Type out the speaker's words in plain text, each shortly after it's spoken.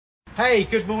Hey,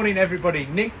 good morning everybody.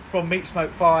 Nick from Meat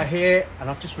Smoke Fire here, and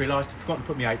I've just realised I've forgotten to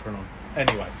put my apron on.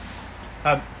 Anyway,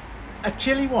 a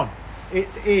chilly one.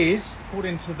 It is,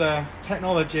 according to the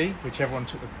technology, which everyone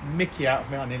took the mickey out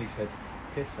of me. I nearly said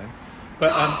piss then.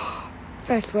 But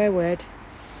First swear word.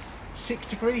 6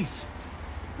 degrees.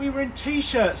 We were in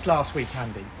t-shirts last week,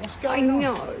 Andy. What's going on? I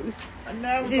know. And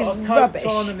now This we've got is our coats rubbish.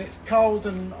 on and it's cold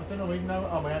and I don't even know.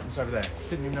 Oh, my apron's over there.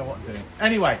 Didn't even know what I'm doing.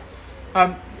 Anyway,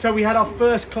 so we had our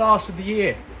first class of the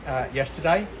year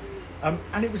yesterday,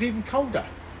 and it was even colder.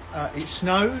 It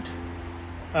snowed,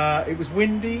 it was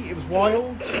windy, it was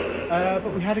wild,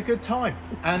 but we had a good time.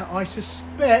 And I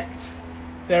suspect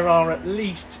there are at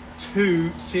least 2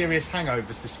 serious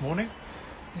hangovers this morning.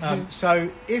 So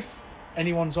if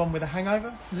anyone's on with a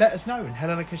hangover, let us know and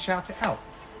Helena can shout it out.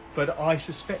 But I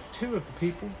suspect 2 of the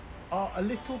people are a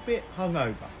little bit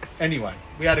hungover. Anyway,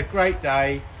 we had a great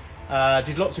day.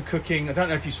 Did lots of cooking. I don't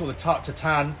know if you saw the tarte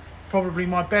tatin. Probably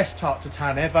my best tarte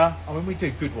tatin ever. I mean, we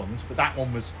do good ones, but that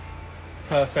one was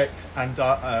perfect. And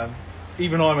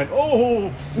even I went,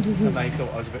 oh, and they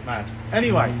thought I was a bit mad.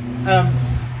 Anyway,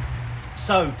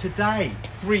 so today,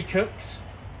 3 cooks,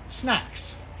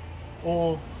 snacks,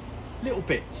 or little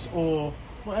bits, or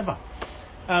whatever.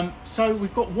 So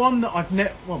we've got one that I've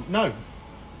never, well, no.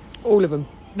 All of them.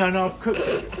 No, I've cooked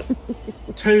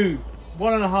 2,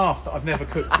 1.5 that I've never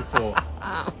cooked before.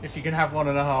 If you can have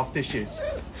 1.5 dishes.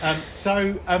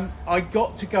 So I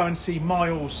got to go and see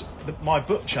Miles, my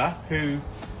butcher, who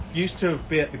used to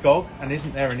be at the GOG and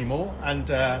isn't there anymore, and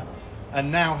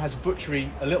now has a butchery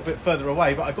a little bit further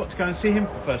away. But I got to go and see him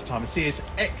for the first time and see his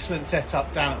excellent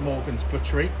setup down at Morgan's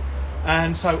Butchery.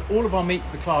 And so all of our meat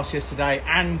for the class yesterday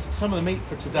and some of the meat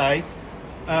for today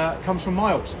comes from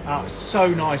Miles. It's so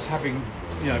nice having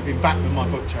been back with my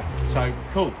butcher. So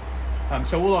cool.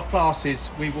 So all our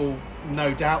classes, we will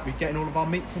no doubt be getting all of our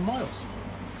meat from Miles.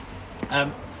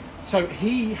 So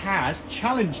he has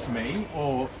challenged me,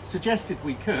 or suggested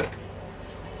we cook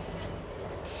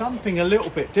something a little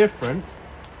bit different.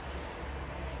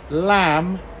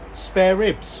 Lamb spare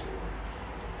ribs.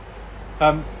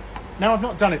 Now, I've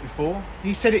not done it before.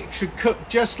 He said it should cook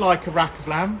just like a rack of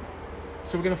lamb.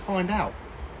 So we're going to find out.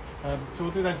 So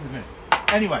we'll do those in a minute.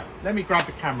 Anyway, let me grab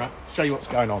the camera, show you what's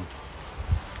going on.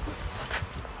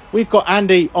 We've got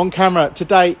Andy on camera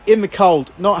today in the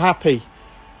cold, not happy,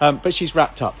 but she's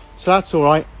wrapped up. So that's all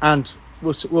right. And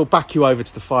we'll back you over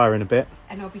to the fire in a bit.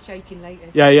 And I'll be shaking later.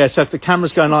 Yeah. So if the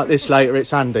camera's going like this later,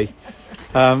 it's Andy.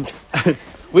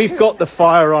 We've got the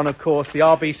fire on, of course, the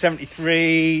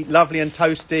RB73, lovely and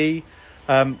toasty.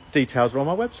 Details are on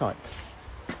my website.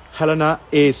 Helena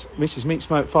is Mrs. Meat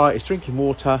Smoke Fire, is drinking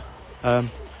water. Not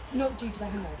due to a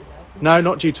hangover, though. No,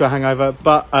 not due to a hangover,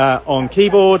 but on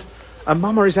keyboard. And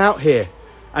Mama is out here.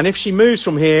 And if she moves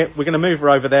from here, we're going to move her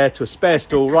over there to a spare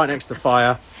stool right next to the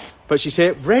fire. But she's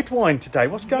here. Red wine today.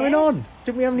 What's going on?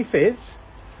 Didn't we have any fizz?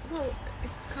 Well,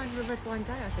 it's kind of a red wine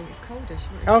day, I think. It's coldish.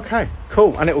 Okay,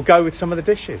 cool. And it will go with some of the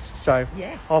dishes. So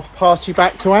yes. I'll pass you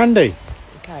back to Andy.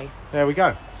 Okay. There we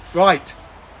go. Right.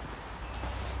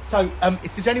 So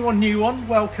if there's anyone new on,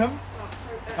 welcome.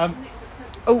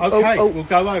 Okay, we'll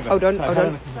go over. Hold on.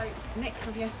 So, Nick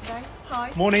from yesterday.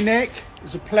 Hi. Morning, Nick.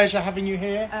 It's a pleasure having you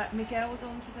here. Miguel's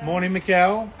on today. Morning,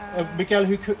 Miguel. Miguel,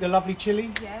 who cooked the lovely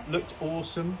chili. Yes. Looked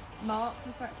awesome. Mark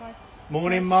from Smoke Fire.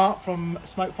 Morning, Mark from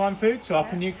Smoke Fine Food. So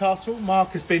up in Newcastle.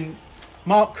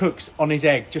 Mark cooks on his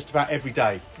egg just about every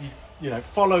day. You know,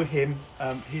 follow him.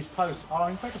 His posts are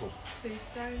incredible. Sue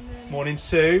Stoneman. Morning,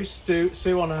 Sue.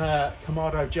 Sue on her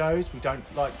Kamado Joes. We don't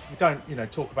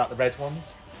talk about the red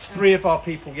ones. 3 of our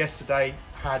people yesterday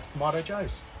had Kamado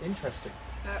Joes. Interesting.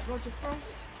 Roger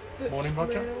Frost. Butch Morning,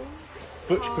 Roger. Grills,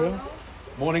 Butch Carlos,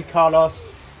 Grills. Morning,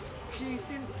 Carlos. Hugh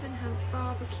Simpson, Hans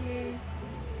Barbecue,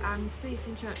 and Steve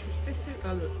from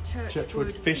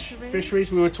Churchwood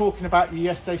Fisheries. We were talking about you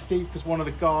yesterday, Steve, because one of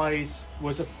the guys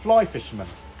was a fly fisherman.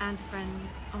 And a friend.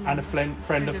 And a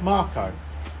friend of Marco.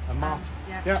 And Martin.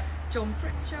 Yeah. John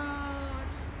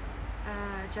Pritchard,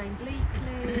 Jane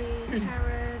Bleakley,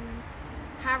 Karen,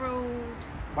 Harold,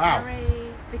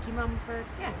 Gary, Vicky Mumford.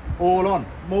 Yeah. All on.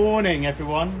 Morning,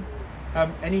 everyone.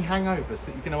 Any hangovers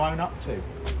that you're going to own up to?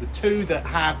 The 2 that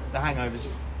have the hangovers,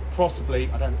 possibly,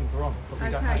 I don't think are on.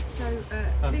 Probably don't know. Okay, so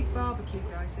Big Barbecue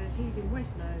guy says he's in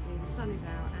West Mersey, the sun is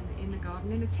out, and in the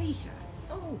garden in a t-shirt.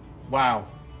 Oh. Wow.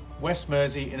 West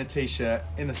Mersey in a t-shirt,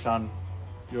 in the sun.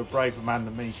 You're a braver man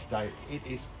than me today. It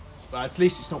is, but at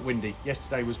least it's not windy.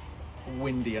 Yesterday was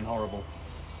windy and horrible.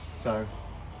 So.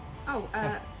 Oh,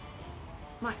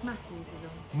 Mike Matthews is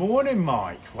on. Morning,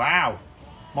 Mike. Wow.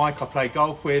 Mike I play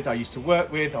golf with, I used to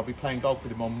work with. I'll be playing golf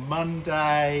with him on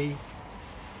Monday.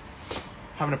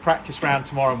 having a practice round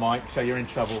tomorrow, Mike, so you're in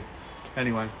trouble.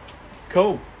 Anyway,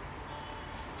 cool.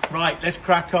 Right, let's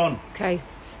crack on. Okay,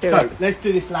 let's do it. So, let's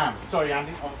do this lamb. Sorry,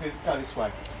 Andy, I'll go this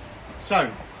way. So,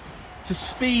 to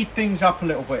speed things up a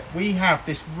little bit, we have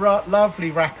this lovely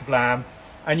rack of lamb,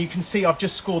 and you can see I've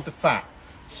just scored the fat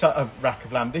rack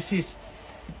of lamb. This is,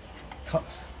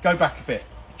 go back a bit.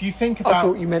 If you think about... I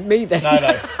thought you meant me then.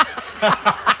 No.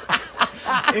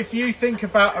 If you think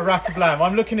about a rack of lamb,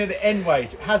 I'm looking at it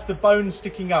endways. It has the bone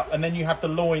sticking up, and then you have the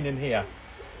loin in here.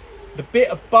 The bit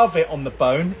above it on the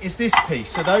bone is this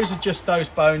piece. So those are just those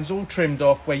bones all trimmed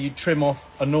off where you trim off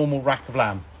a normal rack of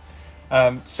lamb.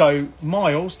 So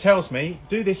Miles tells me,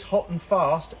 do this hot and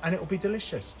fast and it will be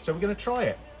delicious. So we're going to try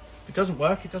it. If it doesn't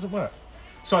work, it doesn't work.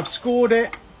 So I've scored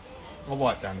it. I'll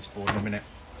wipe down this board in a minute.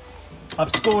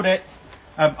 I've scored it.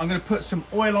 I'm going to put some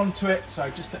oil onto it. So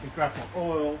just let me grab my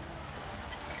oil.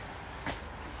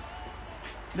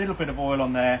 A little bit of oil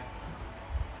on there.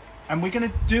 And we're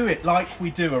going to do it like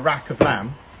we do a rack of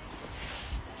lamb.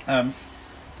 I'll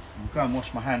go and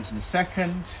wash my hands in a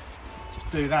second. Just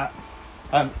do that.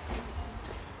 Come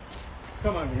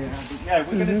over here, Andy. Yeah,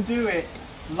 we're going to do it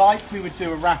like we would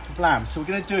do a rack of lamb. So we're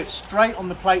going to do it straight on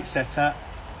the plate setter,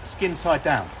 skin side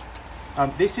down.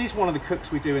 This is one of the cooks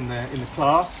we do in the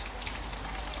class.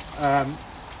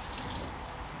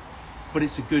 But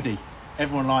it's a goodie.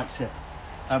 Everyone likes it.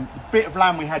 The bit of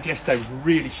lamb we had yesterday was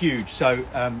really huge, so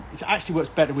it actually works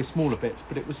better with smaller bits,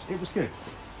 but it was good.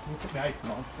 I'll put my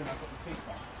apron on because then I've got the teeth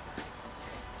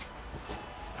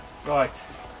on. Right.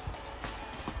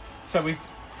 So we've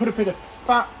put a bit of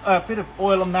fat, a bit of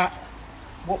oil on that.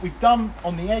 What we've done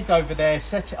on the egg over there,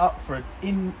 set it up for an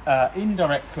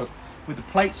indirect cook with the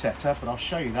plate setter, but I'll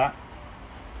show you that.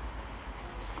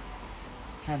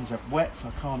 Hands up wet, so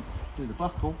I can't do the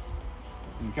buckle.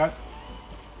 There we go.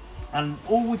 And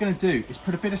all we're going to do is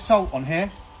put a bit of salt on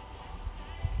here,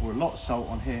 or a lot of salt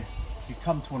on here. If you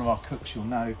come to one of our cooks, you'll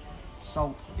know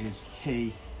salt is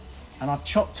key. And I've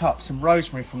chopped up some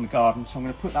rosemary from the garden, so I'm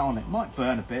going to put that on. It might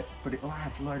burn a bit, but it will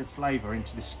add a load of flavour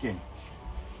into the skin.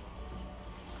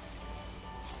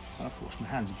 So I'll wash my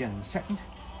hands again in a second.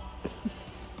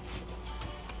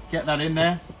 Get that in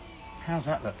there. How's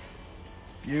that look?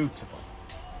 Beautiful.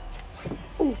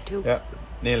 Oh, two. Yep,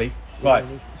 nearly. Right,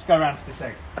 let's go around to this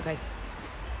egg. Okay.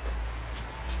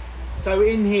 So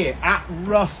in here, at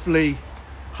roughly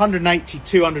 180,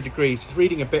 200 degrees, it's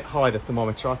reading a bit high, the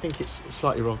thermometer. I think it's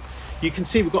slightly wrong. You can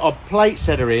see we've got our plate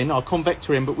setter in, our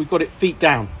convector in, but we've got it feet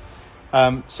down.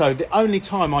 So the only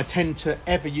time I tend to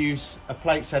ever use a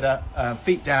plate setter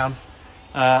feet down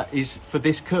is for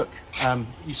this cook.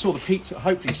 You saw the pizza,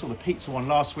 hopefully you saw the pizza one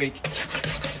last week.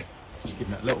 Just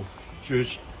giving it a little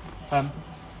zhuzh.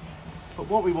 But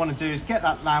what we want to do is get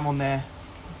that lamb on there.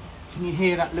 Can you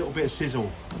hear that little bit of sizzle?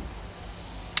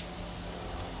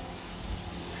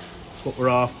 That's what we're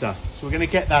after. So we're going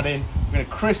to get that in. We're going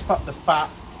to crisp up the fat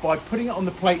by putting it on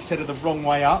the plate setter the wrong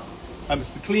way up.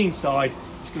 It's the clean side.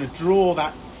 It's going to draw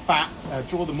that fat,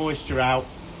 draw the moisture out.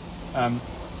 And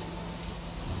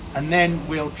then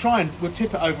we'll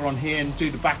tip it over on here and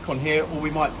do the back on here, or we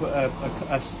might put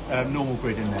a normal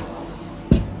grid in there.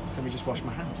 So let me just wash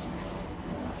my hands.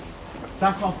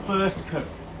 That's our first cook.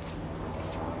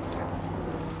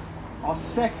 Our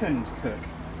second cook.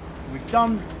 We've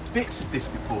done bits of this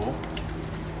before,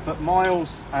 but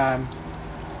Miles,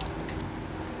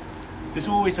 there's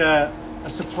always a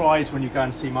surprise when you go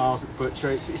and see Miles at the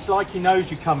butcher. It's like he knows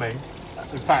you're coming.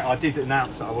 In fact, I did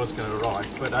announce that I was going to arrive,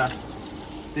 but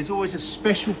there's always a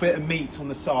special bit of meat on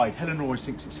the side. Helen always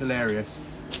thinks it's hilarious.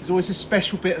 There's always a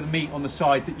special bit of meat on the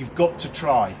side that you've got to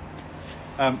try.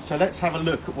 So let's have a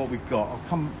look at what we've got. I'll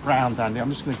come round, Andy. I'm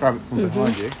just going to grab it from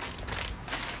behind you.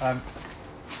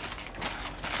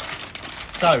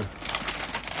 So,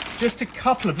 just a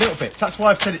couple of little bits. That's why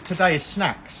I've said it today is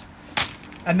snacks.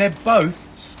 And they're both,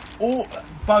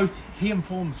 he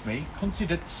informs me,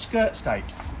 considered skirt steak.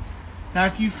 Now,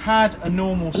 if you've had a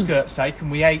normal skirt steak, and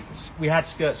we had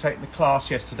skirt steak in the class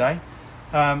yesterday,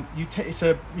 it's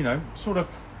a, sort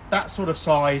of that sort of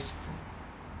size,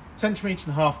 centimetre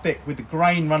and a half thick with the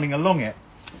grain running along it.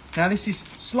 Now this is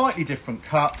slightly different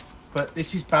cut, but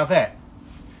this is bavette.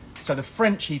 So the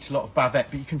French eat a lot of bavette,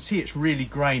 but you can see it's really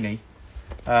grainy.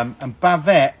 And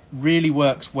bavette really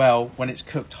works well when it's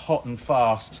cooked hot and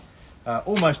fast,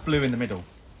 almost blue in the middle.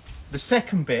 The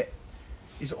second bit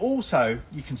is also,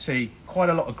 you can see quite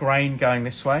a lot of grain going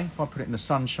this way. If I put it in the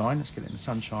sunshine, let's get it in the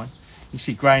sunshine. You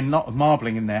see grain, a lot of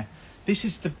marbling in there. This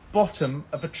is the bottom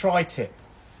of a tri-tip.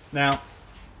 Now,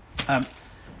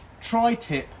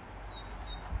 tri-tip,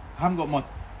 I haven't got my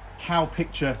cow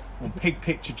picture or pig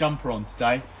picture jumper on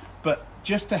today, but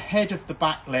just ahead of the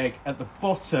back leg, at the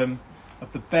bottom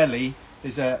of the belly,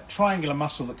 there's a triangular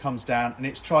muscle that comes down, and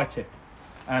it's tri-tip.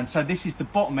 And so this is the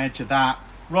bottom edge of that,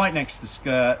 right next to the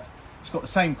skirt. It's got the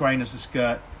same grain as the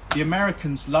skirt. The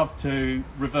Americans love to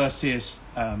reverse ears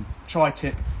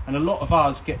tri-tip, and a lot of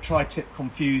us get tri-tip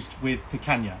confused with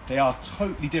picanha. They are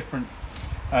totally different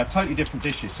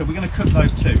dishes. So we're going to cook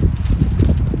those too.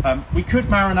 We could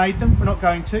marinate them. We're not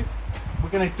going to. We're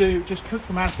going to just cook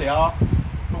them as they are.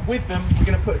 But with them, we're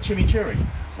going to put a chimichurri.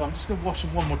 So I'm just going to wash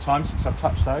them one more time since I've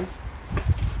touched those.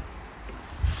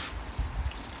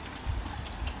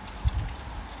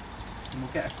 And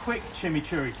we'll get a quick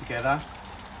chimichurri together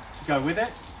to go with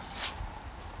it.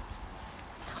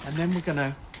 And then we're going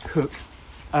to cook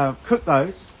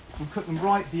those. We'll cook them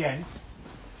right at the end.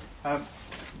 But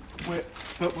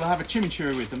we'll have a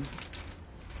chimichurri with them.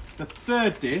 The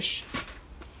third dish,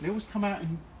 they always come out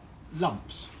in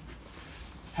lumps.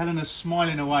 Helena's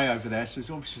smiling away over there, so there's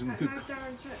obviously some good. How's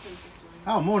Darren Churchland?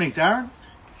 Oh, morning, Darren.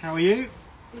 How are you?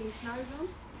 Dean Snow's on.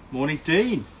 Morning,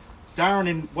 Dean. Darren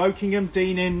in Wokingham,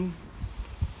 Dean in,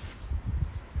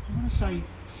 I want to say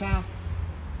South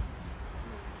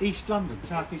East London.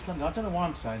 I don't know why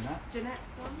I'm saying that.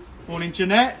 Jeanette's on. Morning,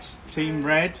 Jeanette. Team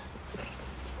Red.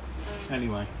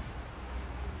 Anyway.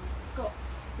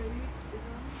 Scott's Foods is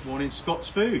on. Morning, Scott's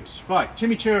Foods. Right,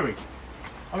 chimichurri.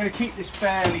 I'm going to keep this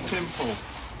fairly simple.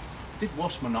 I did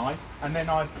wash my knife, and then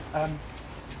I've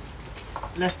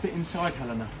left it inside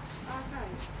Helena.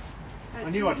 Okay. I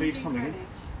knew I'd leave Dean's in something in.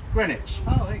 Greenwich. Greenwich.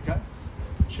 Oh, there you go.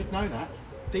 Should know that.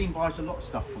 Dean buys a lot of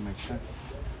stuff from me, so.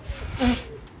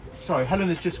 Sorry,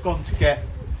 Helena's just gone to get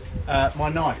my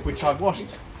knife, which I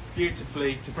washed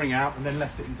beautifully to bring out and then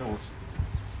left it indoors.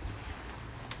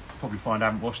 Probably find I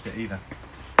haven't washed it either.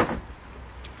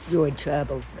 You're in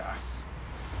trouble. Yes.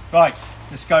 Right,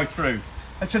 let's go through.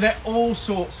 And so there are all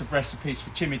sorts of recipes for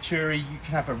chimichurri. You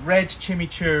can have a red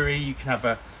chimichurri, you can have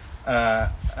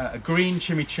a green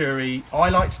chimichurri. I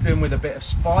like to do them with a bit of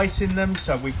spice in them,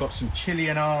 so we've got some chili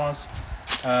in ours.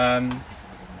 I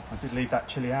did leave that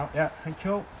chili out, yeah, thank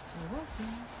you.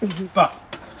 But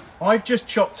I've just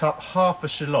chopped up half a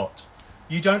shallot.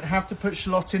 You don't have to put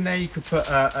shallot in there, you could put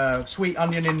a sweet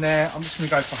onion in there. I'm just going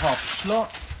to go for half a shallot.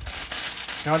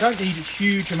 Now I don't need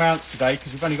huge amounts today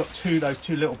because we've only got those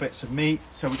two little bits of meat.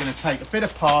 So we're going to take a bit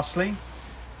of parsley,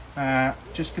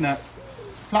 just going to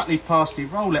flat leaf parsley,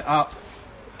 roll it up,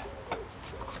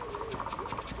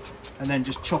 and then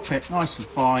just chop it nice and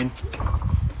fine.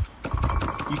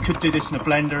 You could do this in a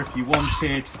blender if you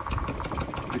wanted.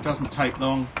 It doesn't take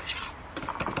long.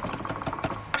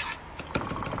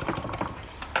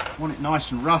 Want it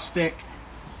nice and rustic.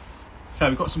 So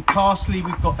we've got some parsley,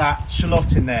 we've got that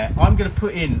shallot in there. I'm going to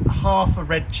put in half a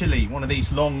red chilli, one of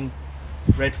these long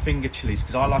red finger chilies,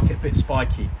 because I like it a bit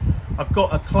spiky. I've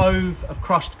got a clove of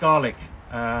crushed garlic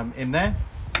in there.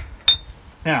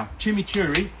 Now,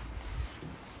 chimichurri,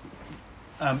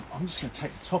 I'm just going to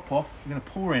take the top off. I'm going to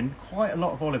pour in quite a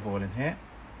lot of olive oil in here,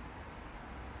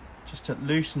 just to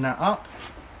loosen that up.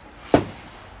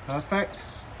 Perfect.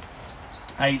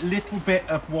 A little bit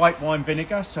of white wine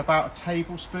vinegar, so about a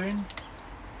tablespoon.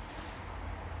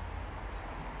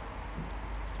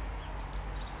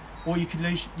 Or you could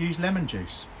use lemon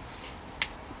juice.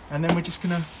 And then we're just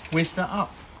going to whiz that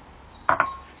up.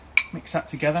 Mix that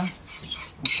together.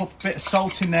 We'll pop a bit of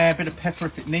salt in there, a bit of pepper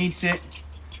if it needs it.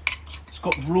 It's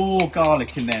got raw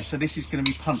garlic in there, so this is going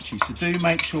to be punchy. So do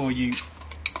make sure you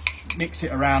mix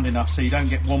it around enough so you don't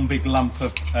get one big lump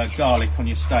of garlic on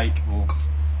your steak, or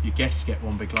your guests get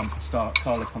one big lump of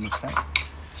garlic on the steak.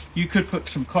 You could put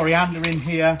some coriander in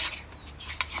here.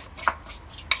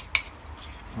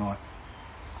 Right.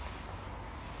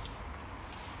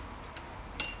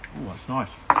 Oh, that's nice.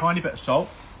 Tiny bit of salt.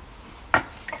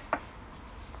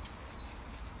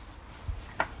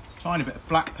 Tiny bit of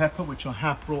black pepper, which I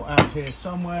have brought out here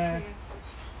somewhere.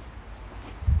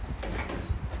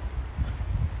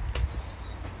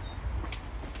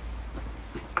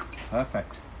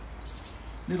 Perfect.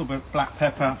 Little bit of black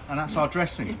pepper, and that's our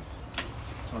dressing.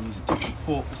 So I'll use a different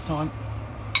fork this time.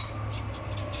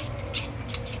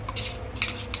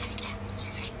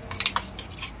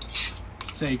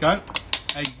 So there you go.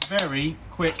 A very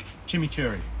quick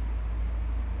chimichurri.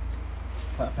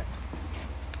 Perfect.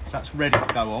 So that's ready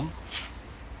to go on.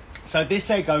 So this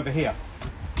egg over here.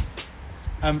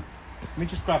 Let me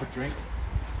just grab a drink.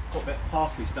 Got a bit of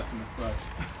parsley stuck in my throat.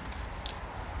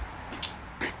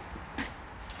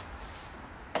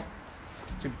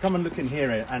 So if you come and look in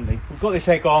here, Andy, we've got this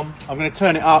egg on. I'm going to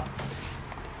turn it up.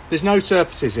 There's no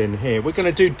surfaces in here. We're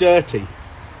going to do dirty.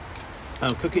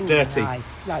 Cook it dirty.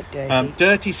 Nice, like dirty.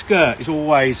 Dirty skirt is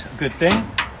always a good thing,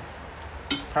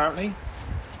 apparently.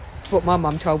 That's what my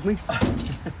mum told me.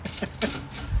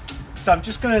 So I'm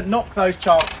just going to knock those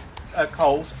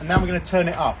coals, and then we're going to turn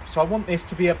it up. So I want this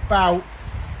to be about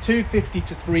 250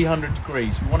 to 300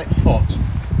 degrees. We want it hot.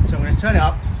 So I'm going to turn it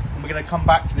up, and we're going to come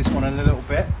back to this one in a little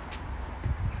bit.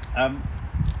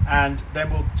 And then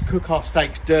we'll cook our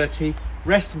steaks dirty,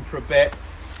 rest them for a bit,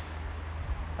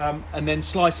 and then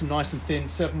slice them nice and thin,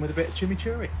 serve them with a bit of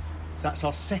chimichurri. So that's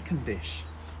our second dish.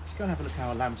 Let's go and have a look how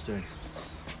our lamb's doing.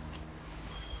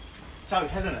 So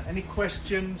Helena, any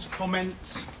questions,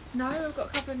 comments? No, I've got a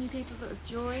couple of new people that have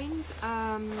joined.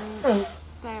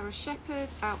 Sarah Shepherd,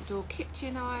 Outdoor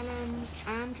Kitchen Islands,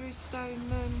 Andrew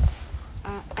Stoneman,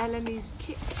 Ellen's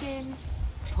Kitchen,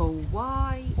 Paul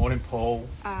White. Morning, Paul.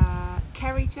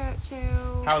 Kerry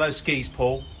Churchill. How are those skis,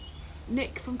 Paul?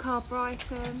 Nick from Car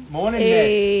Brighton. Morning, Nick.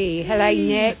 Hey, hello,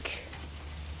 Nick.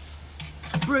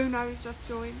 Bruno's just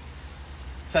joined.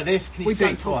 So this, can you We see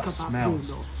don't talk what about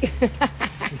smells? Bruno.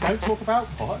 We don't talk about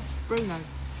what? Bruno.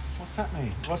 What's that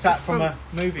mean? What's that from a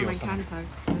movie or from something?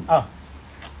 Encanto. Oh.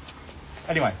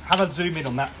 Anyway, have a zoom in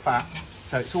on that fat.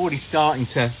 So it's already starting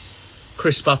to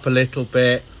crisp up a little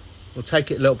bit. We'll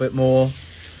take it a little bit more.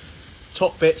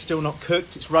 Top bit still not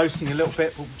cooked. It's roasting a little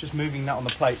bit, but we're just moving that on the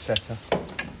plate setter.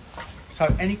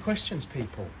 So any questions,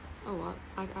 people? Oh, well,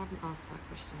 I haven't asked that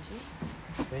question yet.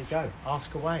 There you go.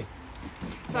 Ask away.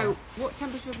 So, what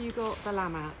temperature have you got the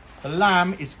lamb at? The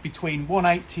lamb is between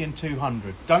 180 and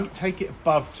 200. Don't take it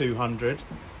above 200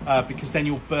 because then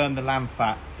you'll burn the lamb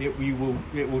fat. It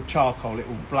will charcoal, it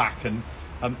will blacken.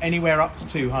 Anywhere up to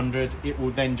 200, it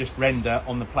will then just render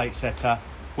on the plate setter.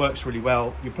 Works really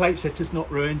well. Your plate setter's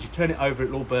not ruined. You turn it over,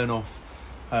 it'll all burn off.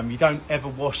 You don't ever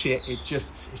wash it. It's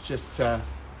just how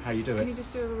you do it. Can you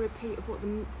just do a repeat of what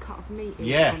the cut of meat is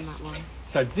Yes. on that one?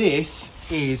 So this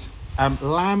is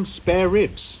lamb spare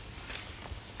ribs.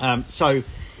 So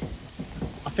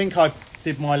I think I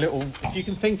did my little, if you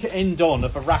can think it end on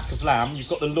of a rack of lamb, you've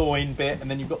got the loin bit and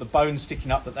then you've got the bones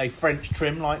sticking up that they French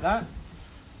trim like that.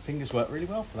 Fingers work really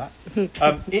well for that.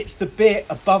 It's the bit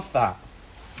above that.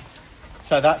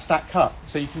 So that's that cut.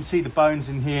 So you can see the bones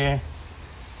in here.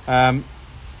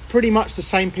 Pretty much the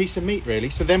same piece of meat really.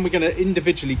 So then we're going to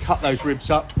individually cut those ribs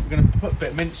up. We're going to put a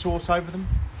bit of mint sauce over them.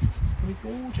 It's going to be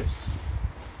gorgeous.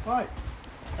 Right.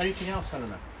 Anything else,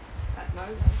 Helena? No, that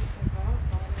was it so far.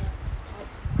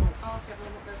 I'll ask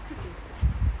everyone what they're cooking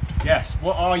today. Yes.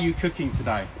 What are you cooking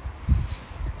today?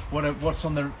 What's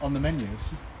on the menu?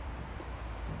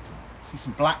 See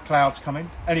some black clouds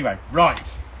coming. Anyway,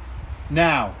 right.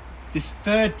 Now, this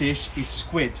third dish is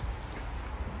squid.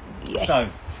 Yes. So,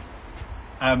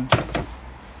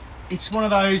 it's one of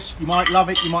those, you might love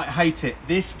it, you might hate it.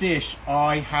 This dish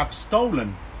I have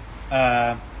stolen.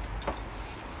 Well,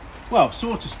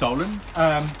 sort of stolen.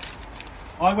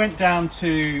 I went down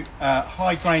to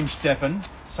High Grange, Devon.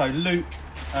 So Luke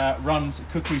runs a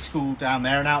cookery school down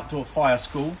there, an outdoor fire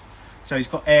school. So he's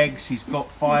got eggs, he's got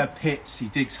fire pits, he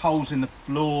digs holes in the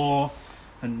floor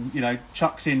and, you know,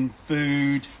 chucks in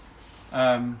food.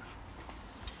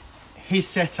 His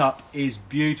setup is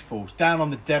beautiful. It's down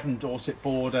on the Devon-Dorset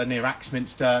border near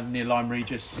Axminster, near Lyme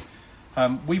Regis.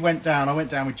 I went down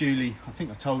with Julie, I think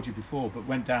I told you before, but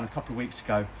went down a couple of weeks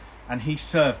ago and he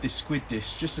served this squid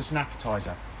dish just as an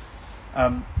appetizer.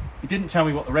 He didn't tell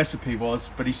me what the recipe was,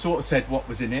 but he sort of said what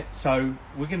was in it. So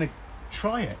we're going to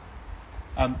try it.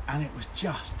 And it was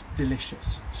just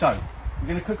delicious. So we're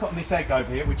going to cook on this egg over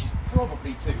here, which is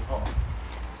probably too hot.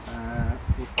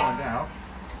 We'll find out.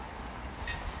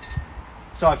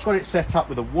 So I've got it set up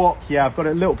with a wok. Yeah, I've got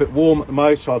it a little bit warm at the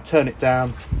moment, so I'll turn it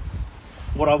down.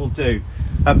 What I will do,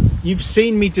 you've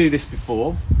seen me do this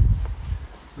before.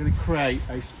 I'm going to create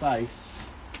a space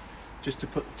just to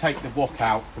take the wok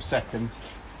out for a second.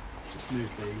 Just move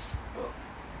these.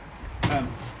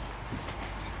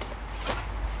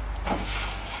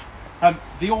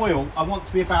 The oil I want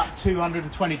to be about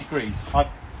 220 degrees.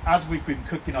 As we've been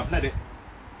cooking, I've let it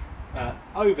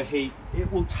overheat. It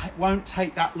won't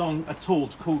take that long at all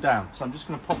to cool down. So I'm just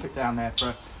going to pop it down there for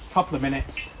a couple of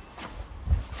minutes.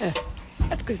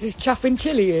 That's because it's chuffing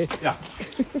chilly here. Yeah,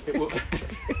 it will.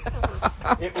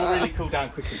 It will really cool down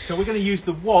quickly. So we're going to use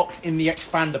the wok in the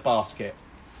expander basket.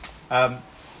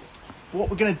 What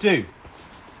we're going to do,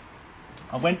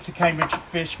 I went to Cambridge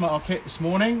Fish Market this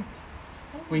morning.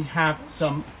 We have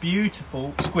some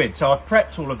beautiful squid. So I've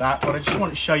prepped all of that, but I just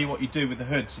want to show you what you do with the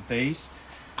hoods of these.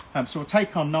 So we'll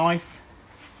take our knife,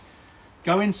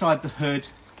 go inside the hood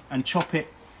and chop it,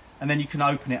 and then you can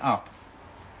open it up.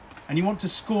 And you want to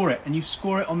score it, and you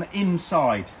score it on the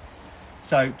inside.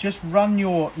 So just run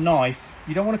your knife,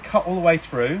 you don't want to cut all the way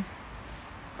through,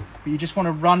 but you just want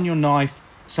to run your knife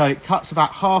So it cuts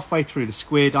about halfway through the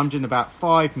squid. I'm doing about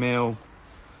 5mm,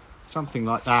 something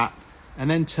like that. And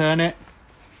then turn it.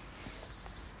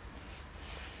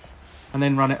 And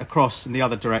then run it across in the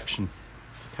other direction.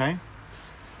 Okay?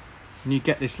 And you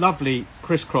get this lovely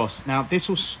crisscross. Now this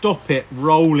will stop it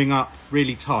rolling up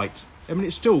really tight. I mean,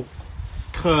 it's still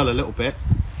curl a little bit.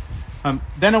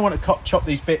 Then I want to chop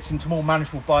these bits into more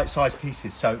manageable bite-sized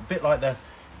pieces. So a bit like if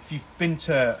you've been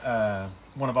to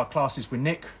one of our classes with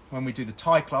Nick, when we do the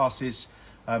Thai classes,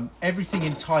 everything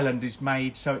in Thailand is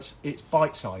made so it's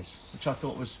bite-size, which I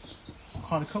thought was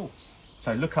kind of cool.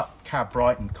 So look up Carb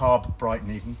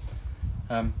Brighton even.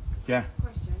 Yeah.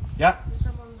 Question. Yeah. So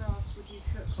someone's asked, would you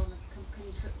cook can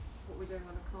you cook what we're doing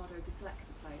on a Cardo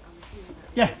deflector plate? I'm assuming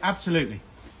that. Yeah, absolutely.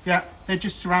 Yeah, they're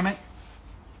just ceramic.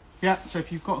 Yeah, so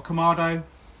if you've got a Kamado,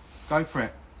 go for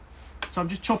it. So I'm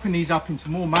just chopping these up into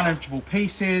more manageable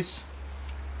pieces.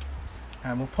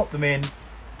 And we'll pop them in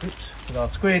with our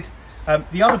squid.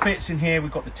 The other bits in here,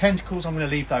 we've got the tentacles. I'm going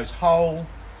to leave those whole.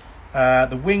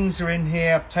 The wings are in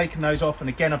here. I've taken those off. And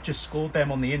again, I've just scored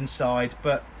them on the inside.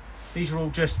 But these are all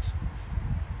just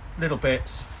little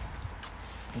bits.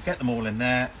 We'll get them all in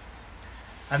there.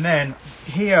 And then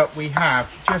here we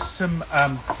have just some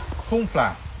corn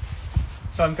flour.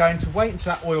 So I'm going to wait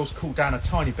until that oil's cooled down a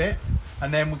tiny bit,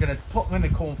 and then we're going to put them in the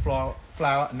corn flour,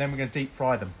 and then we're going to deep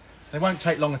fry them. They won't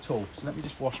take long at all. So let me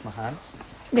just wash my hands.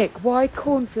 Nick, why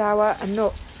corn flour and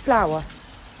not flour?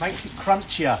 Makes it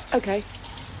crunchier. Okay.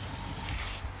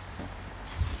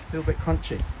 A little bit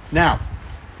crunchy. Now,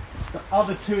 the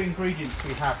other two ingredients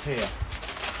we have here.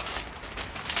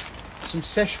 Some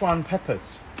Szechuan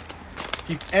peppers. If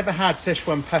you've ever had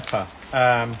Szechuan pepper,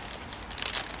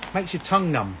 makes your tongue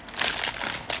numb.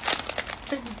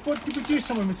 What did we do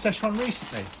something with Szechuan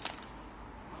recently?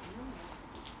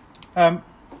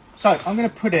 So I'm going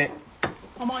to put it,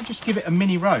 I might just give it a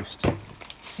mini roast. So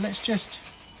let's just,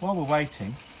 while we're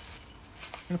waiting,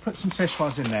 I'm going to put some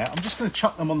Szechuans in there. I'm just going to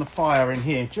chuck them on the fire in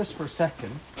here just for a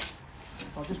second.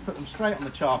 So I'll just put them straight on the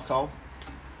charcoal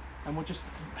and we'll just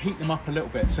heat them up a little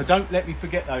bit. So don't let me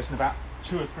forget those in about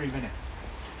 2 or 3 minutes.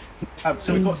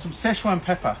 So we've got some Szechuan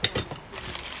pepper.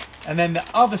 And then the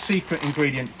other secret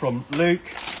ingredient from Luke.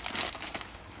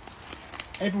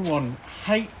 Everyone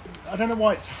I don't know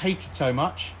why it's hated so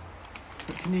much,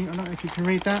 but I don't know if you can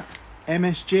read that.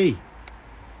 MSG.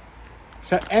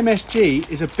 So MSG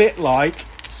is a bit like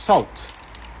salt,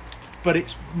 but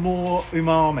it's more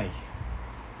umami.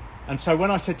 And so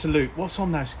when I said to Luke, what's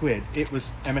on those squid? It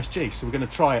was MSG. So we're going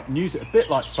to try it and use it a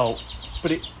bit like salt,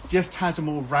 but it just has a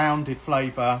more rounded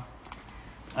flavour.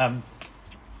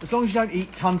 As long as you don't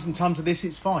eat tons and tons of this,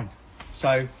 it's fine.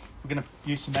 So we're going to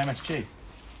use some MSG.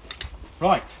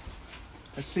 Right,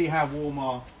 let's see how warm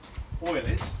our oil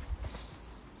is.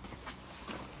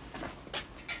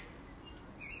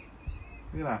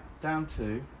 Look at that, down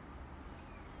to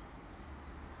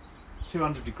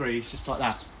 200 degrees, just like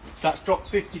that. So that's dropped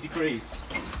 50 degrees.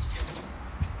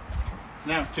 So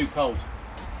now it's too cold.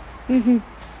 It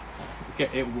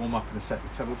will warm up in a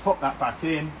second. So we'll pop that back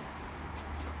in.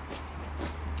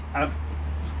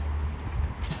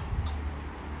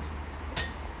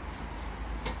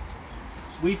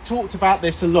 We've talked about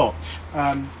this a lot.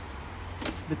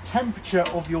 The temperature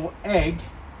of your egg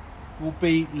will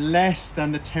be less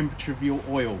than the temperature of your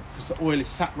oil because the oil is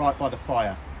sat right by the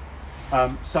fire.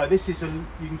 So this is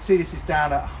you can see this is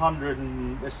down at 100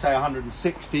 and let's say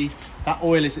 160. That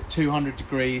oil is at 200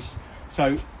 degrees.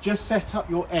 So just set up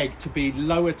your egg to be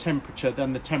lower temperature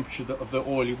than the temperature of the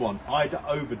oil you want. I'd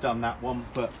overdone that one,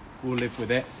 but we'll live with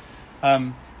it.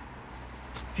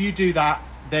 If you do that,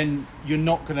 then you're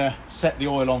not going to set the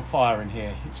oil on fire in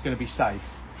here. It's going to be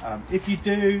safe. If you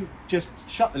do, just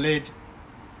shut the lid.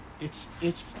 It's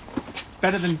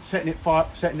better than setting it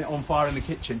on fire in the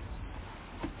kitchen.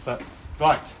 But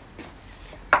right,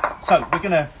 so we're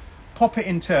going to pop it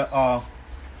into our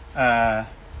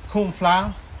corn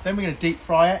flour. Then we're going to deep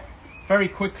fry it very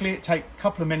quickly. It takes a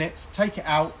couple of minutes. Take it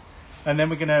out, and then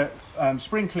we're going to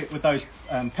sprinkle it with those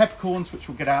peppercorns, which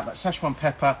we'll get out. That Szechuan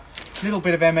pepper, a little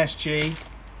bit of MSG,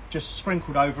 just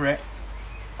sprinkled over it,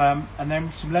 and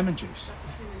then some lemon juice.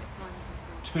 2 minutes time.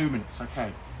 2 minutes,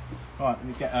 okay. Right, let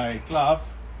me get a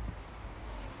glove.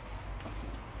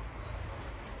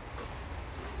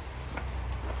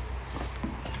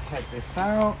 Take this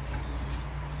out.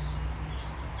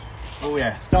 Oh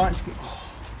yeah, starting to get.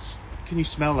 Can you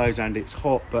smell those, Andy? It's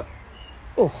hot, but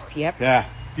Oh, yep. yeah,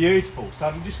 beautiful. So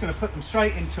I'm just going to put them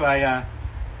straight into a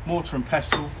mortar and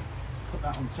pestle. Put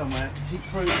that on somewhere heat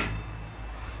proof,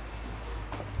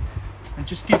 and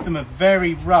just give them a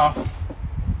very rough.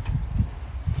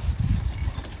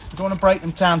 You don't want to break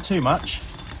them down too much.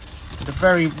 with a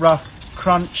very rough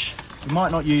crunch. You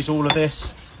might not use all of this,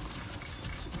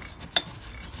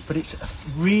 but it's a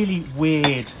really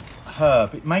weird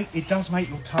herb. It does make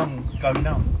your tongue go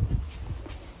numb.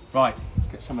 Right, let's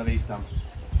get some of these done.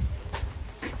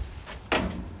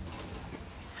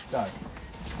 So,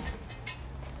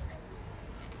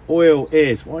 oil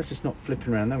is, why is this not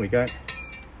flipping around? There we go.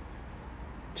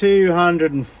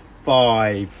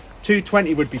 205.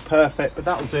 220 would be perfect, but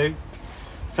that'll do.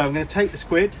 So I'm going to take the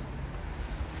squid.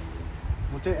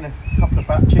 We'll do it in a couple of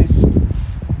batches.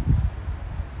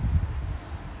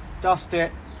 Dust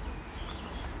it.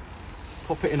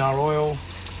 Pop it in our oil.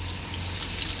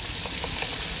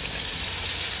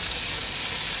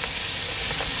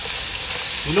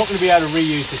 You're not going to be able to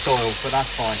reuse this oil, but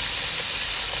that's fine.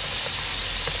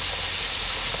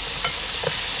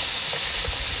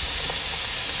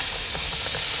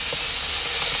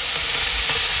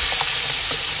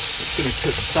 It's going to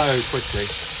cook so quickly.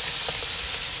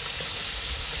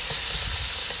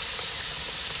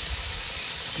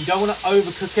 You don't want to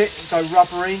overcook it and go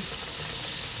rubbery.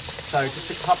 So just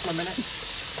a couple of minutes.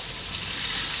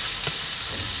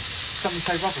 Something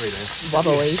say rubbery there.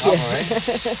 Rubbery, yeah.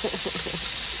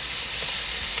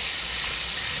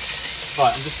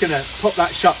 Right, I'm just going to pop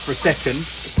that shut for a second,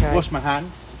 Okay. wash my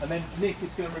hands, and then Nick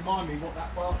is going to remind me what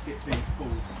that basket thing's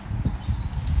called.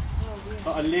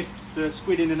 That I lift the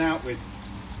squid in and out with.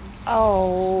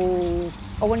 Oh,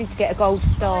 I wanted to get a gold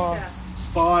star.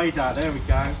 Spider, there we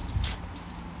go.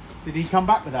 Did he come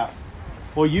back with that?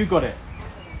 Or you got it?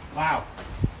 Wow.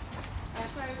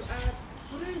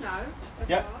 Bruno has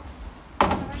Yep. asked, are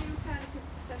there any alternatives to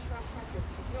Szechuan peppers?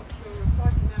 If not sure,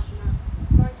 spicy mouth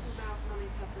numbing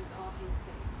peppers are his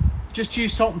thing. Just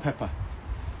use salt and pepper.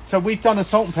 So we've done a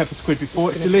salt and pepper squid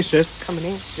before. It's delicious. Coming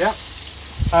in. Yeah.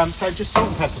 So just salt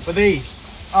and pepper. But these,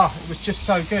 it was just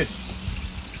so good.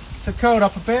 So curled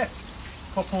up a bit.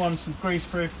 Pop on some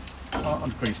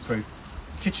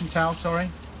kitchen towel, sorry.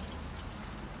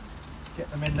 Get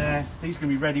them in there. These are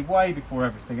going to be ready way before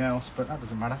everything else, but that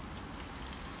doesn't matter.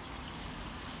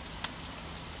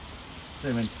 Do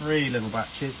them in 3 little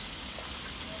batches.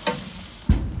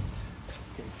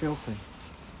 Getting filthy.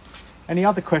 Any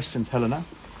other questions, Helena?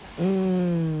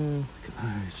 Look at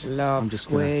those. I'm Love just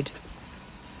squid.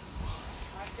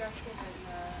 I've just given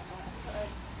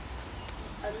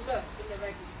a look in the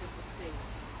register for Steve.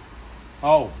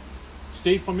 Oh,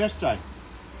 Steve from yesterday.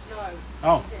 No.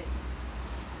 Oh. he did.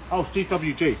 Oh, Steve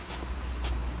WG.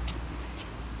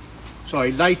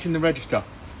 Sorry, late in the register.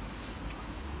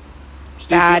 Steve,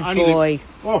 Bad he only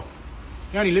boy.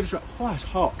 he only lives. Oh, it's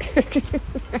hot.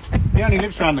 He only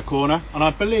lives around the corner, and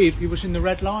I believe he was in the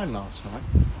Red Lion last night.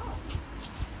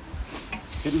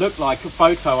 It looked like a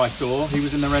photo I saw. He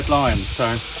was in the Red Lion,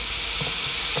 so.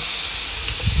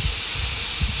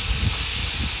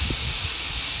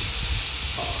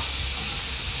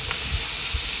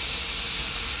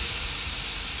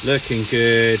 Looking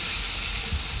good.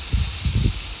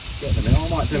 Get them in. I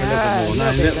might do a little bit more.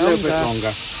 No, a little bit longer.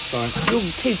 Sorry.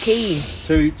 You're too keen.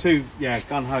 Too, yeah,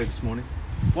 gun ho this morning.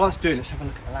 While it's doing, let's have a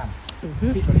look at the lamb.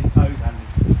 Keep on your toes, Andy.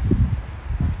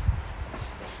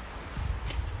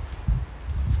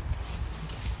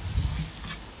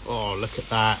 Oh, look at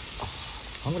that.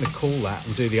 I'm going to cool that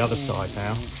and do the other side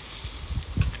now.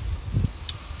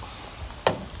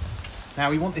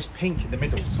 Now we want this pink in the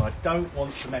middle, so I don't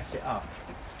want to mess it up.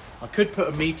 I could put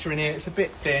a meter in here, it's a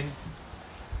bit thin.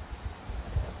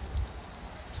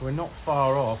 So we're not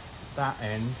far off that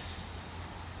end.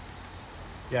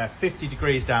 Yeah, 50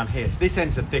 degrees down here. So this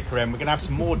end's a thicker end. We're going to have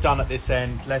some more done at this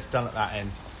end, less done at that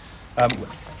end.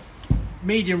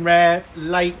 Medium rare,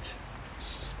 late,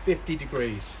 50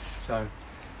 degrees. So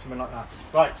something like that.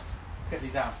 Right, get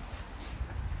these out.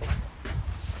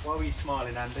 Why were you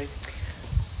smiling, Andy?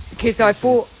 Because I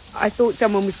thought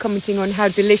someone was commenting on how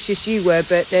delicious you were,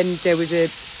 but then there was a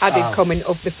added comment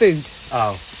of the food.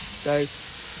 Oh. So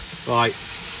Right.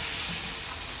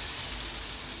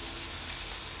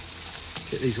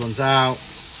 Get these ones out.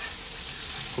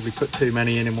 Probably put too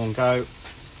many in one go.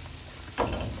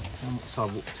 So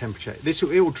what temperature?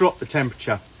 It will drop the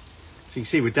temperature. So you can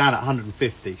see we're down at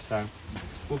 150. So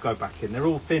we'll go back in. They're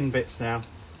all thin bits now.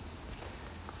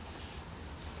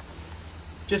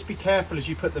 Just be careful as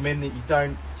you put them in that you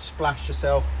don't splash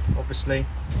yourself, obviously.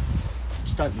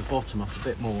 Just open the bottom up a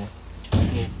bit more.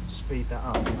 We'll speed that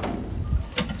up.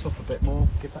 Top a bit more.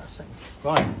 Give that a second.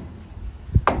 Right.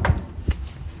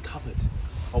 Covered.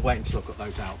 I'll wait until I've got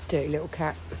those out. dirty little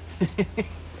cat.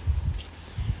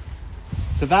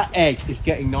 So that egg is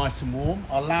getting nice and warm.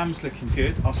 Our lamb's looking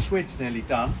good. Our squid's nearly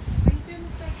done. Are you doing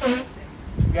the steak dirty?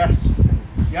 Yes.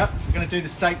 Yep, we're going to do the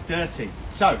steak dirty.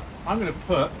 So I'm going to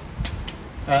put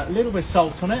A little bit of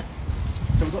salt on it.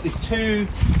 So we've got these two.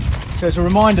 So as a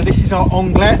reminder, this is our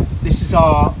onglet, this is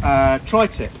our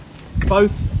tri-tip.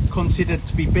 Both considered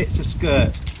to be bits of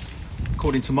skirt,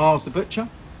 according to Miles the Butcher.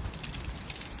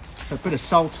 So a bit of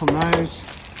salt on those.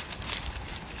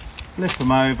 Flip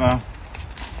them over.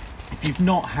 If you've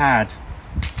not had,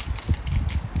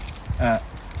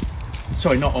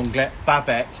 sorry, not onglet,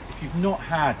 bavette. If you've not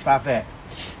had bavette,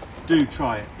 do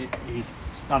try it. It is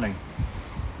stunning.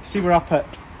 See, we're up at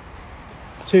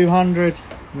 200.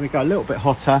 We go a little bit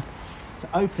hotter. So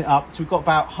open it up. So we've got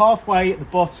about halfway at the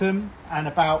bottom and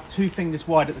about 2 fingers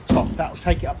wide at the top. That'll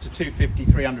take it up to 250,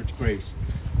 300 degrees.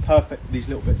 Perfect for these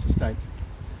little bits of steak.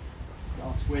 Let's get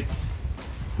our squids.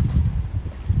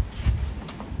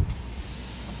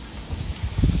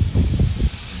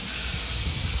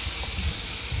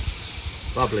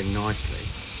 Bubbling nicely.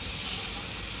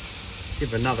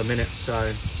 Give it another minute or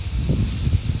so.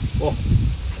 Oh,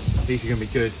 these are going to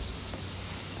be good.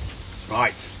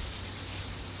 Right.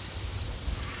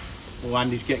 Oh,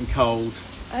 Andy's getting cold.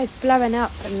 Oh, it's blowing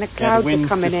up and the Yeah, clouds the wind's are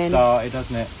coming just in. started,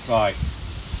 doesn't it? Right.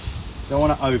 Don't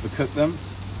want to overcook them.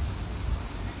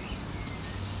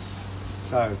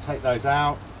 So take those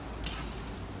out.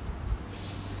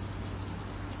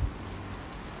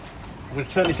 I'm going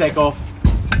to turn this egg off,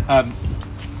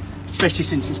 especially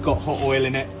since it's got hot oil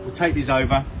in it. We'll take these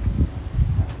over.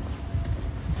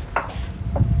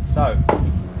 So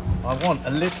I want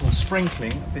a little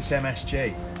sprinkling of this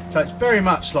MSG. So it's very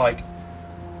much like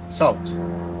salt. So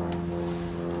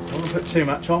I won't put too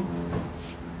much on.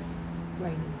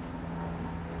 Wait. I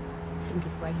think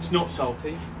it's waiting. It's not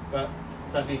salty, but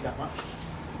don't need that much.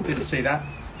 Didn't see that.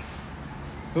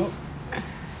 Cool.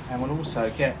 And we'll also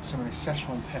get some of this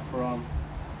Szechuan pepper on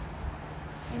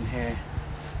in here.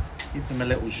 Give them a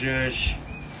little zhuzh.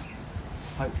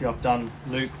 Hopefully I've done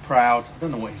Luke proud. I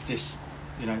don't know what his dish,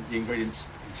 you know, the ingredients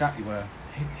exactly were.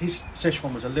 His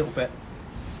Szechuan was a little bit.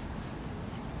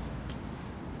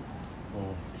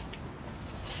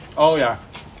 Oh yeah,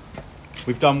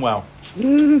 we've done well. I'm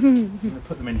going to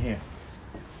put them in here.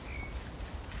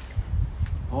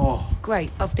 Oh,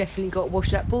 Great, I've definitely got to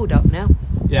wash that board up now.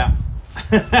 yeah.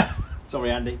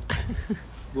 Sorry, Andy.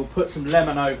 We'll put some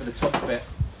lemon over the top of it.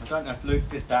 I don't know if Luke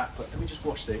did that, but let me just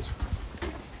wash these.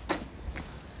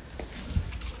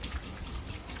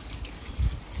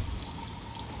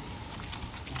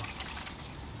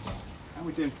 How are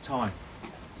we doing for time?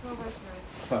 12:03.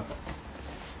 Perfect.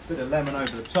 Bit of lemon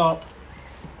over the top,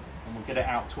 and we'll get it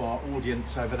out to our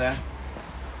audience over there.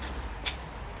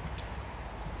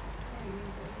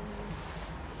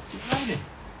 Is it raining?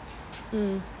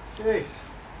 Jeez.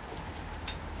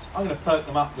 I'm going to perk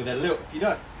them up with a little. If you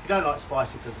don't like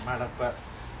spicy, it doesn't matter. But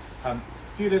a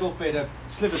few little bit of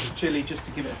slivers of chilli just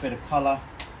to give it a bit of colour.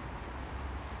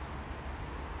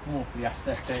 More for the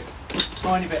aesthetic.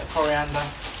 Tiny bit of coriander.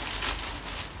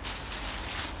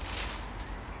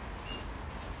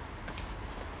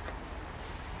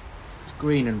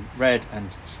 Green and red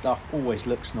and stuff always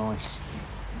looks nice.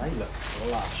 They look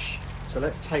lush. So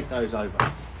let's take those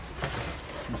over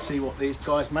and see what these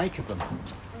guys make of them.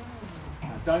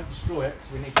 Now don't destroy it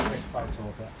because we need to take a photo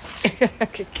of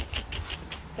it.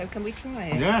 So can we try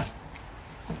it? Yeah.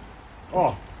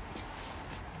 Oh.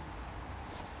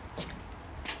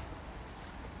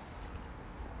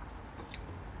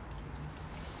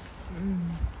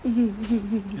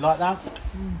 You like that?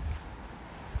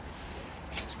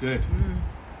 Good.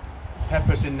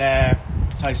 Peppers in there,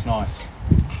 tastes nice.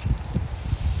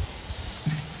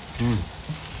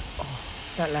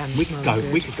 That lamb We smells could go.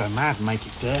 good. We could go mad and make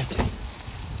it dirty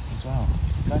as well.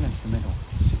 Going into the middle.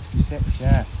 66.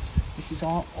 Yeah. This is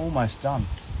almost done.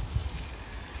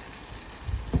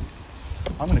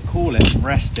 I'm going to cool it and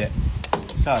rest it.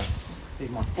 So, here's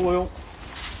my foil.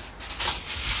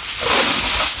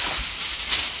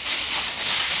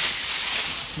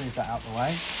 Move that out the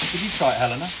way. Did you try it,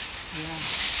 Helena? Yeah.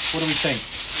 What do we think?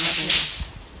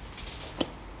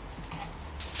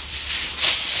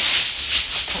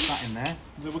 Put that in there.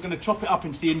 We're going to chop it up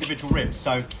into the individual ribs.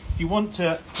 So if you want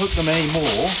to cook them any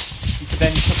more, you can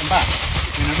then put them back.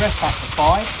 We're going to rest that for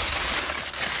 5.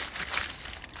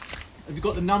 Have you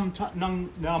got the numb tongue?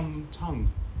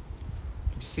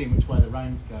 Can you see which way the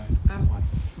rain's going? That way.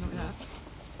 Not yet.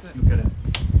 But Look at it.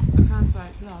 I can say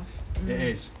it's lush. It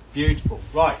is. Beautiful.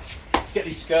 Right, let's get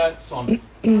these skirts on.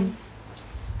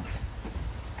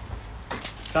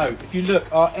 So, if you look,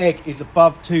 our egg is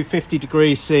above 250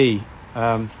 degrees C.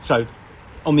 So,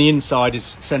 on the inside is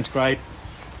centigrade.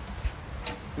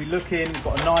 We look in, we've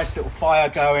got a nice little fire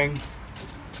going.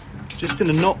 Just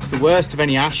going to knock the worst of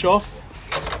any ash off.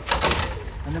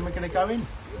 And then we're going to go in.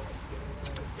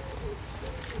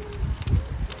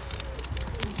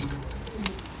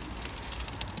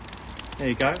 There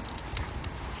you go.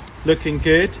 Looking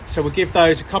good. So we'll give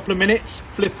those a couple of minutes,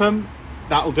 flip them.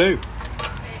 That'll do.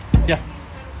 Yeah.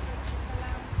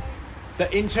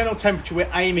 The internal temperature we're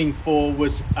aiming for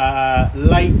was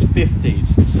late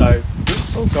 50s. So,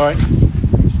 oops, sorry.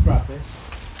 Just grab this.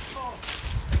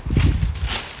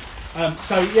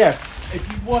 So yeah, if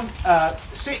you want,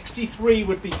 63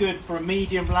 would be good for a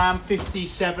medium lamb.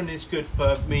 57 is good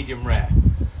for medium rare.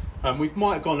 We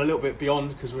might have gone a little bit beyond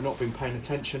because we've not been paying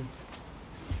attention.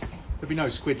 There'll be no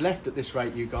squid left at this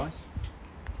rate, you guys.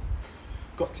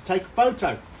 Got to take a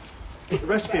photo. Put the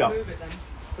recipe up.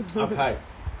 Okay.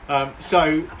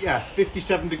 So yeah,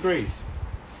 57 degrees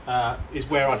is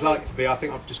where I'd like to be. I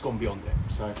think I've just gone beyond it.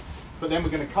 So, but then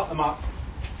we're going to cut them up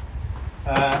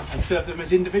and serve them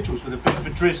as individuals with a bit of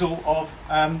a drizzle of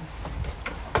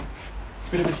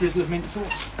mint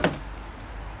sauce.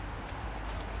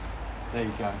 There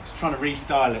you go. Just trying to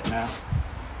restyle it now.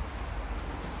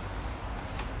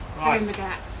 Fill in the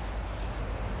gaps.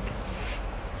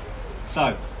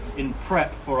 So, in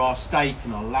prep for our steak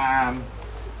and our lamb,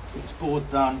 it's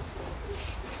board done.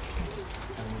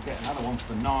 And we'll get another one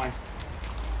for the knife.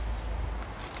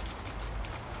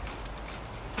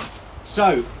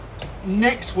 So,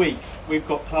 next week we've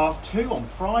got class 2 on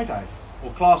Friday,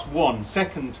 or class 1,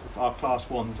 second of our class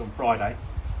 1s on Friday.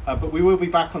 But we will be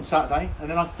back on Saturday, and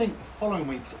then I think the following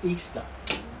week's Easter.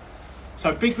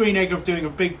 So Big Green Egg are doing a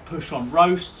big push on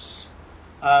roasts.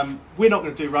 We're not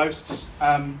going to do roasts.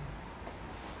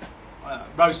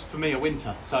 Roast for me are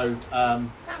winter, so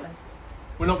Salad.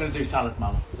 we're not going to do salad,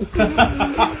 Mum.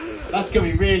 That's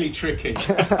going to be really tricky.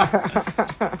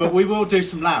 But we will do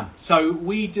some lamb. So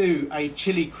we do a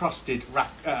chili crusted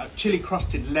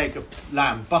leg of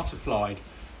lamb, butterflied.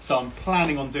 So I'm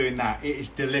planning on doing that. It is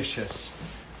delicious.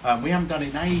 We haven't done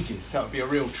it in ages, so it'll be a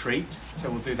real treat. So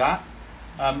we'll do that.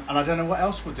 And I don't know what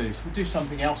else we'll do. We'll do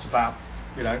something else about,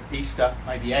 you know, Easter,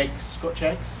 maybe eggs, Scotch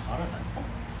eggs. I don't know.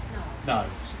 No.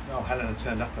 Oh, Helena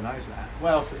turned up her nose at that.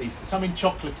 What else at Easter? Something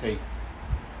chocolatey.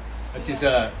 A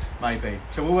dessert, maybe.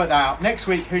 So we'll work that out. Next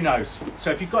week, who knows? So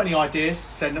if you've got any ideas,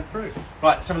 send them through.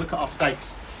 Right, let's have a look at our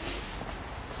steaks.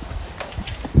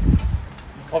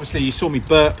 Obviously, you saw me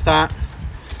burp that.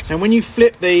 And when you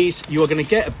flip these, you're going to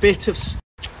get a bit of...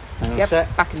 Hang on a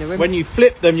sec. Back in the room. When you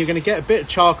flip them, you're going to get a bit of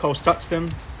charcoal stuck to them,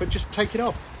 but just take it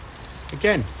off.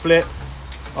 Again, flip.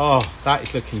 Oh, that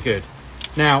is looking good.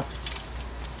 Now,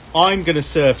 I'm going to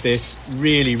serve this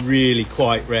really, really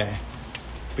quite rare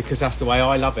because that's the way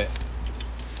I love it.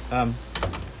 And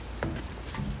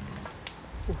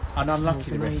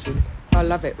unlucky the rest. I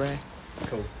love it rare.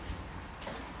 Cool.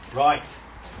 Right.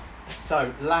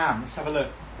 So, lamb. Let's have a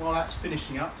look. While that's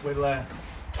finishing up, we'll...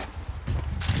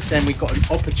 then we've got an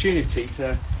opportunity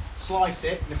to slice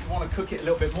it, and if we want to cook it a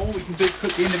little bit more, we can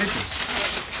cook the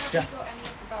individuals. Have you got any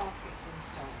of the baskets in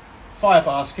stock? Fire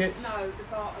baskets. No, the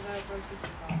rotisserie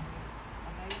baskets, I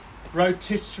think.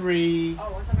 Rotisserie. Oh, I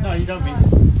don't know. No, you don't mean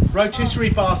rotisserie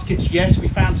baskets. Yes, we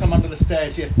found some under the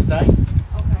stairs yesterday.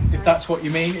 Okay. If that's what you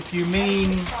mean. If you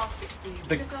mean baskets, do you?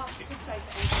 the- Just say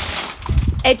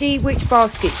to Eddie, which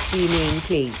baskets do you mean,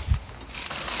 please?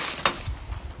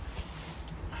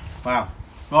 wow.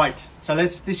 Right. So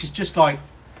this is just like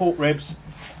pork ribs.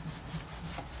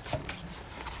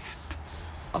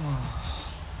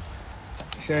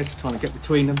 Sherry's trying to get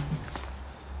between them.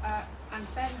 and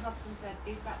Ben Hudson said,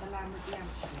 is that the lamb with the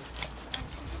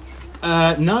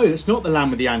anchovies? No, it's not the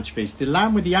lamb with the anchovies. The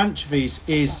lamb with the anchovies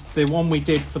is the one we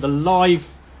did for the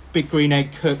live Big Green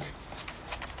Egg cook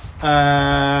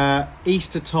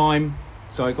Easter time.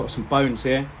 So I got some bones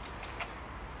here.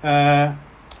 So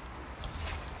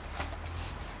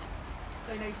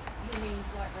no, he means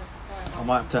like the I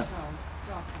might have to-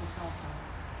 charcoal.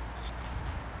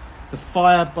 The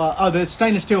the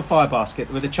stainless steel fire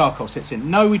basket with the charcoal sits in.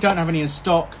 No, we don't have any in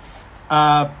stock,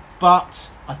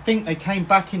 but I think they came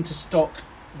back into stock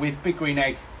with Big Green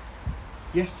Egg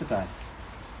yesterday.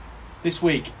 This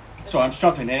week. Sorry, I'm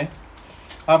struggling here.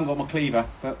 I haven't got my cleaver,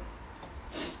 but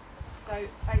So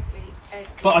basically,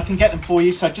 but I can get them for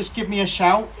you. So just give me a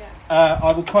shout. yeah.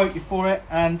 I will quote you for it,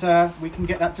 and we can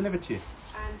get that delivered to you.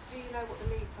 And do you know what the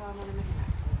lead time on a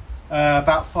mini-max is?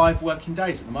 About 5 working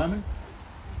days at the moment.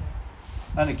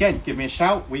 And again, give me a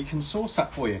shout. We can source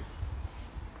that for you.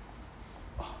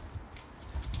 I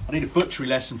need a butchery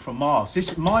lesson from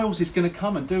Miles. Miles is going to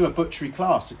come and do a butchery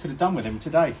class. I could have done with him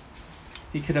today.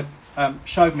 He could have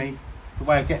showed me the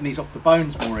way of getting these off the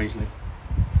bones more easily.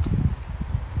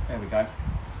 There we go.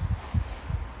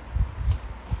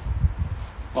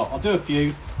 Well, I'll do a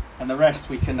few, and the rest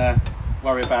we can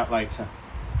worry about later.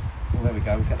 Well, there we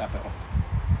go. We'll get that bit off.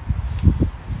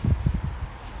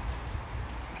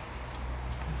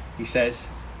 he says.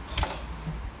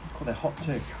 Oh, they're hot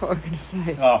too. That's what I'm going to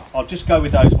say. Oh, I'll just go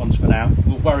with those ones for now.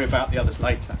 We'll worry about the others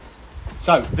later.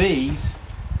 So these,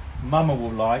 Mama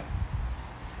will like.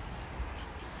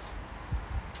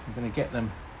 I'm going to get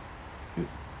them.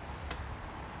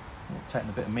 Taking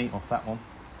a bit of meat off that one.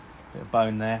 Bit of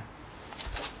bone there.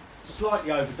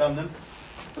 Slightly overdone them,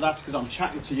 but that's because I'm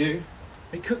chatting to you.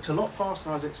 They cooked a lot faster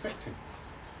than I was expecting.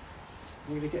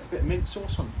 I'm going to get a bit of mint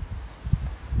sauce on them.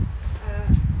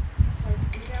 So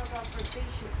Miguel's asked for a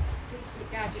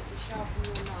decent gadget to sharpen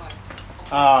your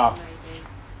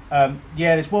knives.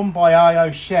 Yeah, there's one by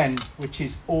I.O. Shen, which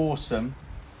is awesome.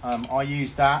 I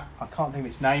use that. I can't think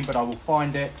of its name, but I will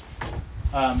find it.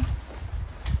 I'm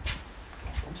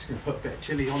just going to put a bit of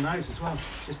chilli on those as well,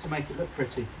 just to make it look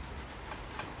pretty.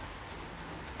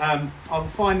 I'll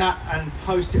find that and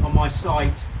post it on my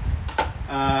site.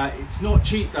 It's not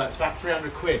cheap though, it's about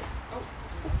 300 quid. Oh.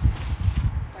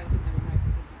 I didn't know we might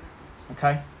be thinking that.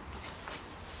 Okay,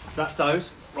 so that's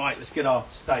those. Right, let's get our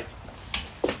steak.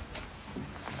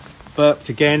 Burped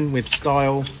again with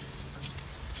style.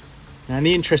 Now in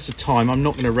the interest of time, I'm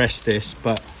not going to rest this,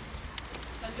 but...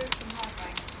 So Luke's in high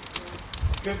bank.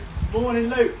 Good morning,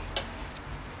 Luke.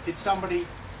 Did somebody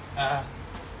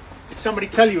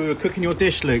tell you we were cooking your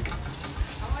dish, Luke?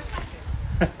 Oh,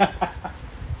 I like it.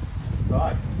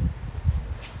 Right.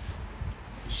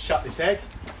 Shut this egg.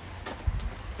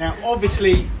 Now,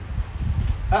 obviously,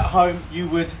 at home you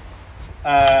would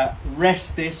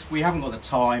rest this. We haven't got the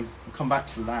time. We'll come back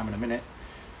to the lamb in a minute.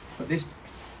 But this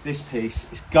piece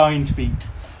is going to be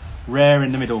rare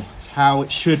in the middle. It's how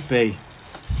it should be.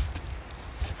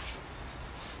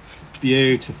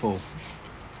 Beautiful.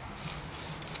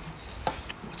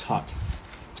 It's hot.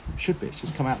 It should be. It's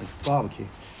just come out of the barbecue.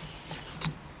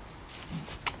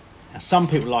 Now, some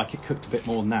people like it cooked a bit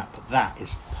more than that, but that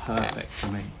is perfect for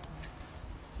me.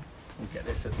 We'll get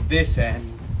this at this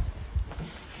end.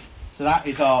 So that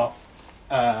is our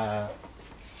bavette.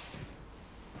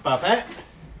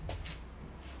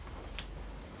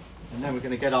 And then we're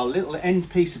going to get our little end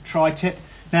piece of tri-tip.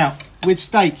 Now, with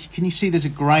steak, can you see there's a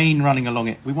grain running along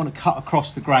it? We want to cut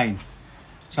across the grain.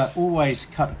 So always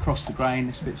cut across the grain.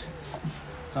 This bit's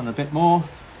done a bit more.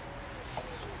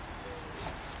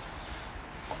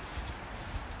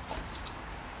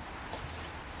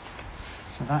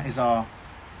 So that is our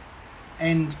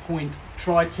end point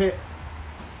tri-tip.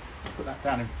 Put that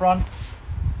down in front.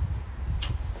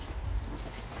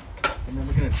 And then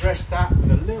we're going to dress that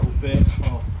with a little bit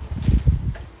of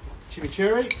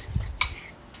chimichurri.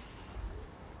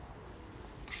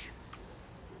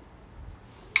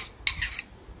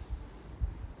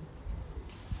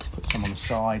 Put some on the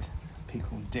side. People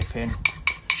can dip in.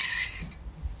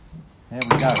 There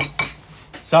we go.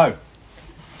 So,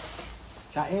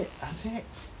 is that it? That's it.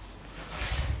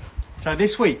 So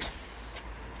this week,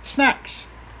 snacks.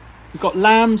 We've got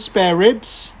lamb spare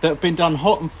ribs that have been done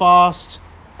hot and fast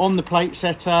on the plate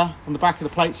setter, on the back of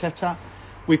the plate setter.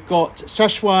 We've got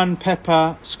Szechuan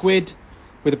pepper squid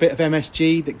with a bit of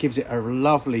MSG that gives it a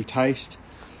lovely taste.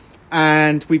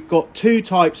 And we've got two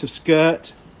types of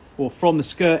skirt, or from the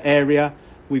skirt area.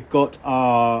 We've got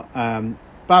our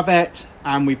bavette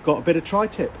and we've got a bit of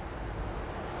tri-tip.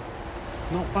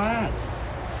 Not bad.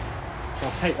 So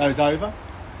I'll take those over.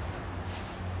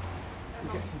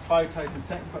 We'll get some photos in a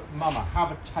second, but Mama,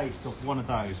 have a taste of one of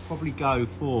those. Probably go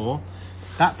for,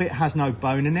 that bit has no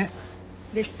bone in it.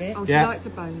 This bit? Oh, Yeah. she likes a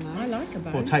bone though. I like a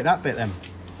bone. We'll take that bit then.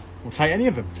 We'll take any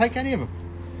of them. Take any of them.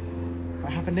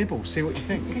 But have a nibble, see what you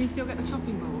think. Can you still get the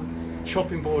chopping boards?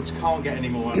 Chopping boards can't get any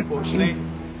more, unfortunately.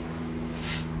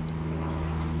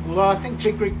 Although I think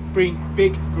Big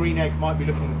Green Egg might be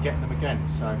looking at getting them again,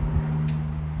 so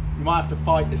you might have to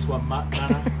fight this one,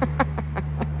 Nana.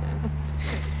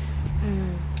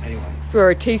 Anyway. It's where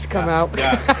her teeth come out.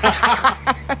 Yeah.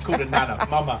 Called a Nana,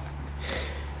 Mama.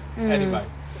 Anyway.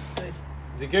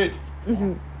 Is it good?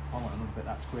 Mm-hmm. I want another bit of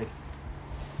that squid.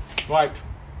 Right.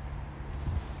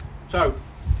 So,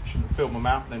 shouldn't film them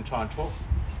out and then try and talk.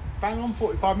 Bang on,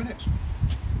 45 minutes.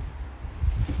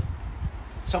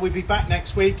 So we'll be back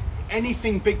next week.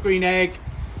 Anything Big Green Egg,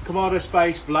 Kamado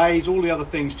Space, Blaze, all the other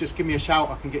things, just give me a shout.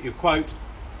 I can get you a quote.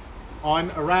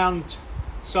 I'm around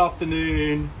this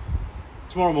afternoon,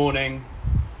 tomorrow morning.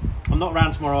 I'm not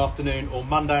around tomorrow afternoon or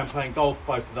Monday. I'm playing golf,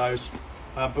 both of those.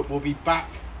 But we'll be back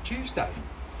Tuesday.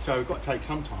 So we've got to take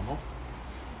some time off.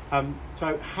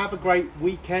 So have a great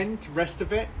weekend, rest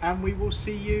of it, and we will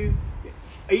see you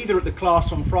either at the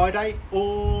class on Friday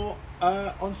or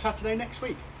on Saturday next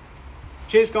week.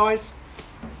 Cheers, guys.